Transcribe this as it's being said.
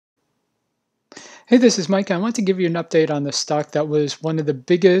Hey, this is Mike. I want to give you an update on the stock that was one of the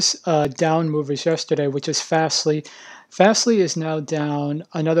biggest down movers yesterday, which is FSLY. FSLY is now down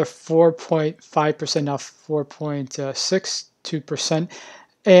another 4.5%, now 4.62%.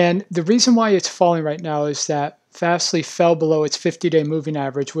 And the reason why it's falling right now is that FSLY fell below its 50-day moving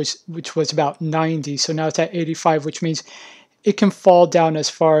average, which was about 90. So now it's at 85, which means it can fall down as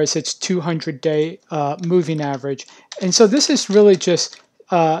far as its 200-day moving average. And so this is really just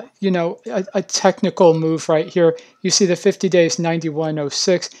a technical move right here. You see the 50 days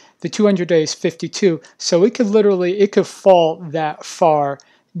 91.06, the 200 days 52. So it could fall that far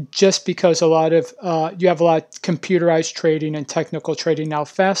just because you have a lot of computerized trading and technical trading. Now,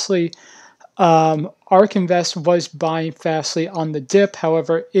 FSLY, ARK Invest was buying FSLY on the dip.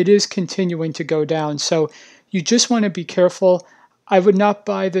 However, it is continuing to go down. So you just want to be careful. I would not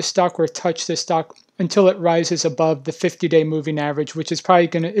buy this stock or touch this stock until it rises above the 50-day moving average, which is probably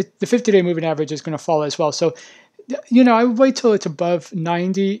the 50-day moving average is going to fall as well. So, I would wait till it's above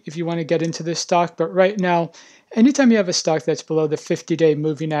 90 if you want to get into this stock. But right now, anytime you have a stock that's below the 50-day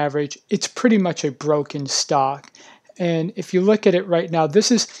moving average, it's pretty much a broken stock. And if you look at it right now,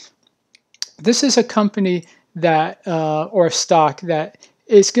 this is a company that or a stock that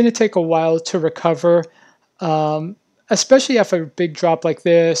is going to take a while to recover. Especially after a big drop like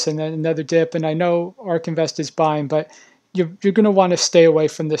this and then another dip. And I know ARK Invest is buying, but you're going to want to stay away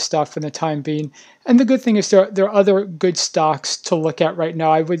from this stock for the time being. And the good thing is there are other good stocks to look at right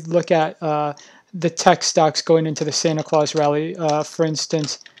now. I would look at the tech stocks going into the Santa Claus rally. For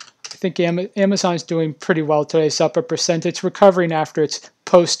instance, I think Amazon's doing pretty well today. It's up 1%. It's recovering after its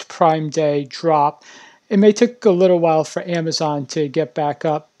post-Prime Day drop. It may take a little while for Amazon to get back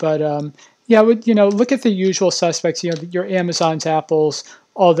up, but yeah, I would look at the usual suspects. Your Amazons, Apples,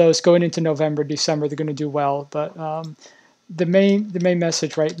 all those going into November, December, they're going to do well. But the main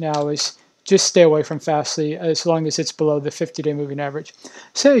message right now is just stay away from FSLY as long as it's below the 50-day moving average.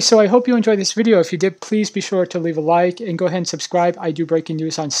 So I hope you enjoyed this video. If you did, please be sure to leave a like and go ahead and subscribe. I do breaking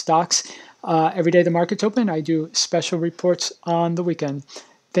news on stocks every day the market's open. I do special reports on the weekend.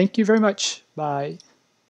 Thank you very much. Bye.